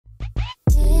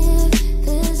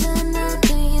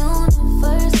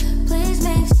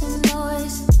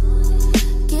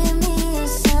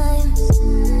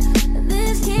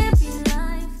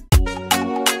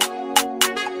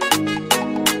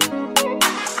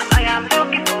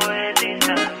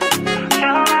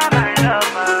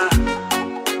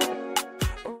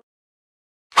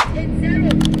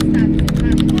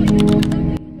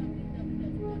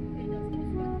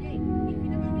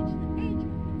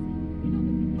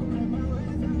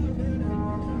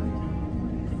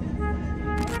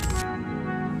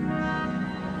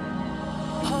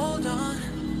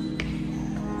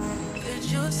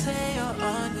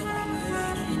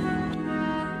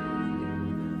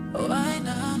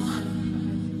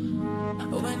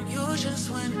emotions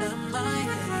when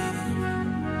MIA.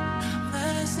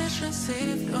 Message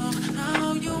received, oh,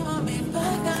 now you want me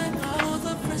back. I know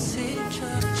the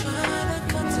procedure. Trying to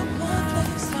come to my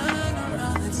place, turn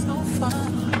around, it's no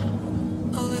fun.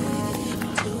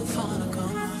 Too far to go.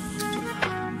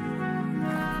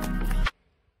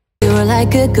 You're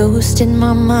like a ghost in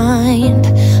my mind.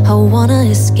 I wanna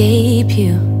escape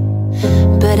you,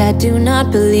 but I do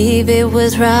not believe it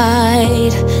was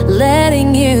right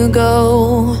letting you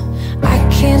go. I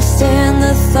can't stand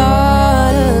the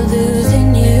thought of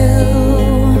losing you.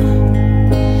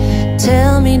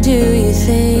 Tell me, do you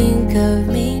think of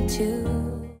me too?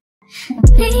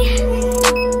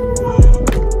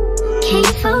 Can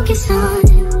you focus on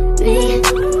me? Baby,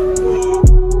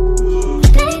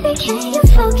 can you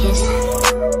focus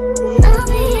on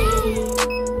me?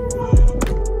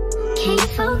 Can you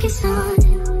focus on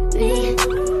me? Baby,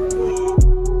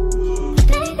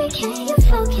 can you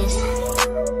focus on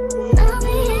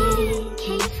me?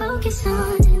 Can you focus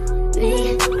on me?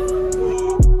 Baby,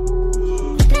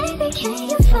 can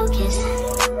you focus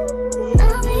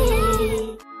on me?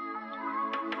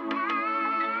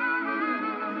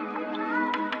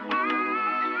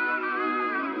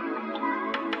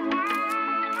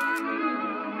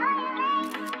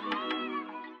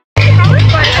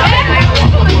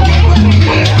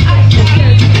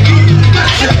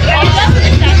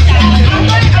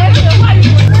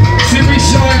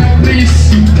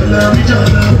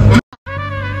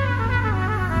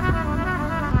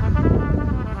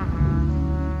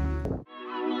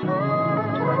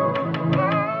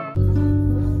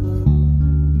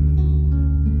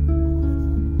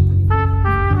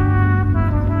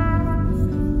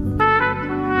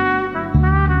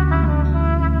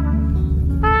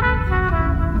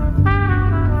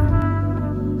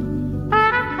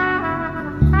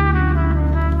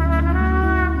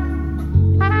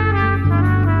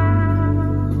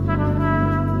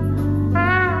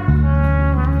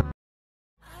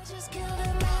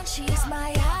 She's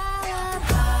my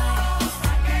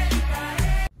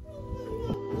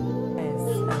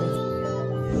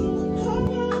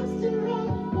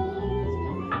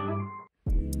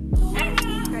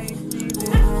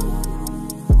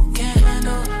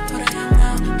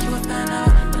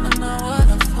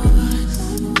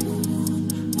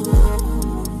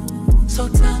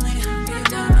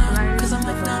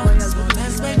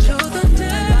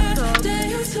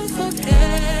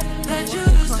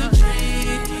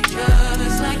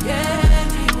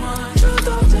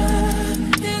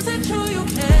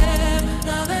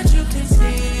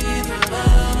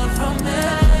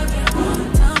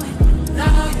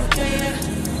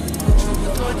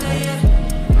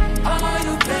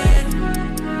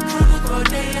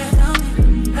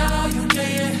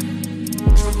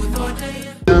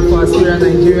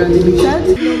Nigeria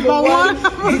Limited. Number one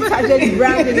detergent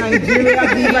brand in Nigeria,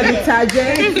 Viva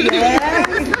Detergent,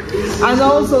 yes. And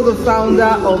also the founder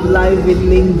of Live with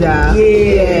Linda.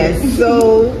 Yes.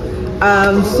 So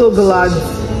I'm so glad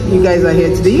you guys are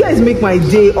here today. You guys make my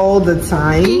day all the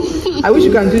time. I wish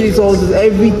you can do this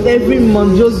every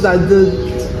month, just that the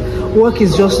work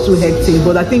is just too hectic.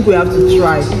 But I think we have to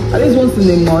try at least once in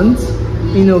a month,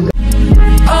 you know.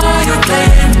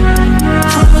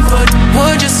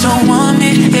 Would you still want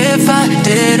me if I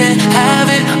didn't have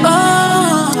it all?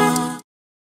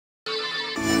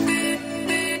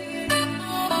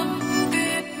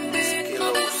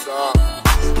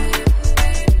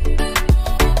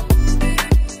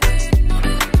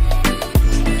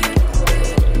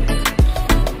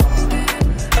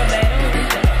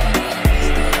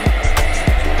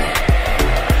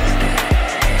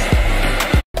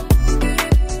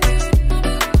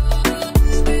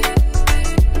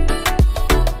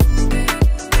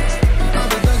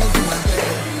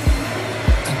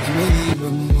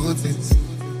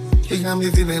 I'm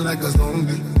feeling like a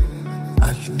zombie.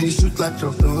 I they shoot like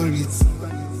your stories.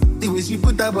 The way she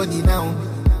put that body down,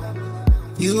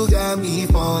 you got me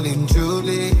falling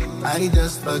truly. I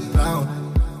just look down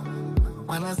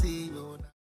when I see you.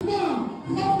 Now,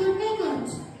 for the moment,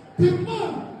 the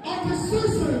man of the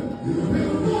season,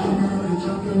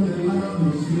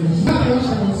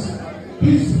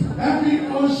 please, every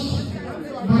usher,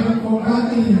 my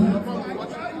organic.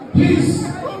 Please,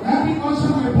 every usher,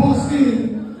 my boss in.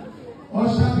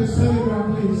 Usher the celebrant,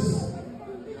 please.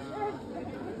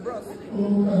 Oh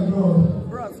my God.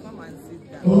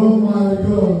 Oh my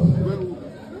God.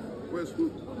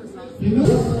 You know,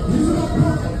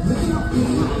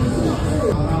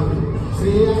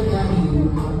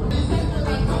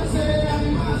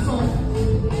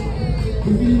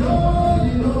 if you know,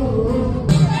 you know.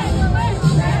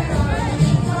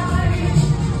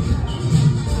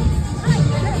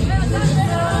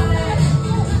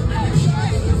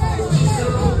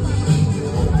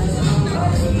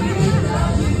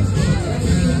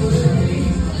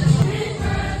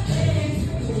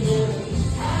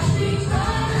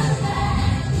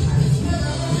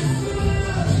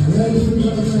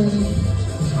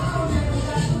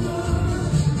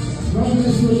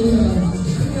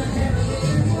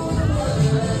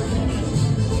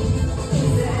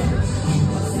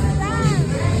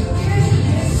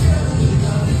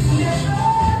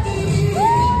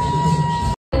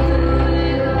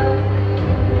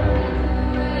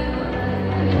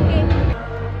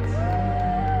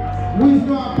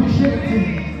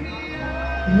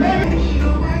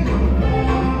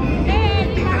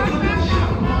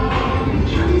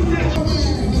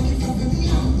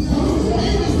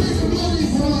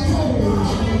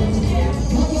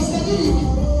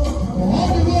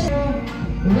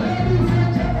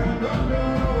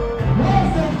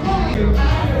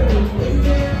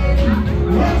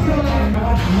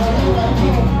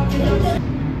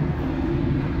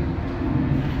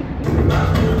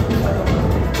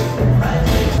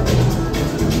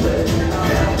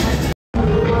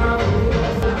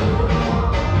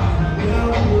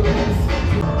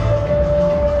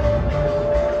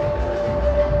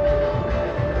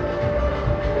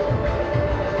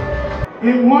 A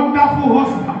wonderful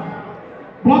husband.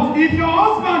 But if your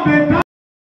husband they die,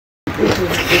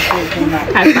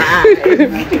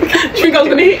 Trigger's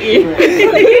gonna hit you.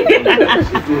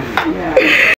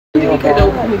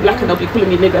 They'll call me black and they'll be calling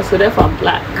me nigger, so therefore I'm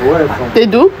black. They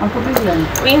do? I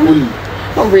mean,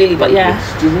 not really, but yeah.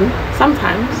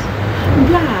 Sometimes. I'm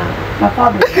black. My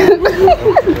father.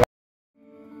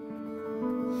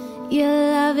 Your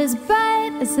love is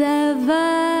bright as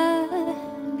ever,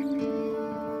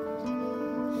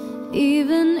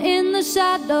 even in the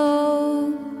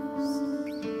shadows.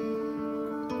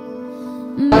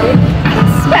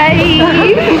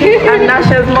 And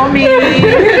Nasha's mommy.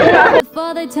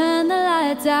 Before they turn the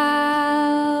lights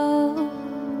out,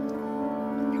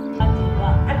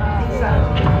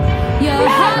 your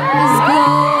heart is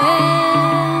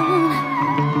glowing,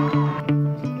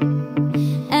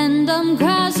 and I'm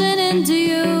crashing into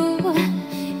you.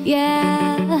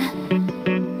 Yeah,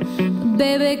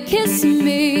 baby, kiss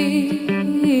me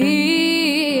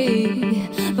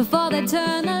before they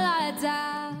turn the lights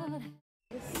out.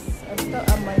 I'm still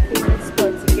at my favorite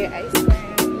spot to get ice cream.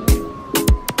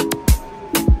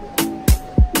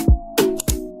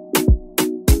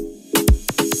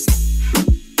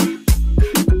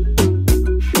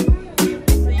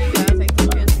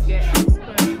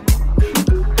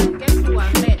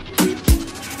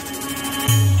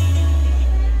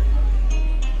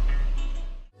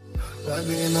 I've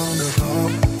been on the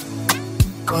phone,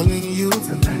 calling you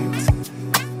tonight.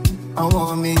 I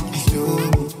wanna make you show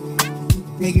me,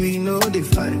 make me know the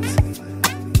fight.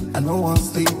 I don't want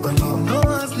sleep alone, no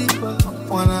one sleep alone.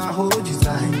 Wanna hold you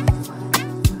tight,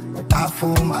 I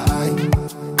fool my eye,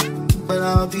 but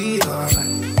I'll be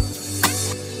alright.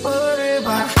 Worry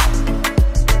about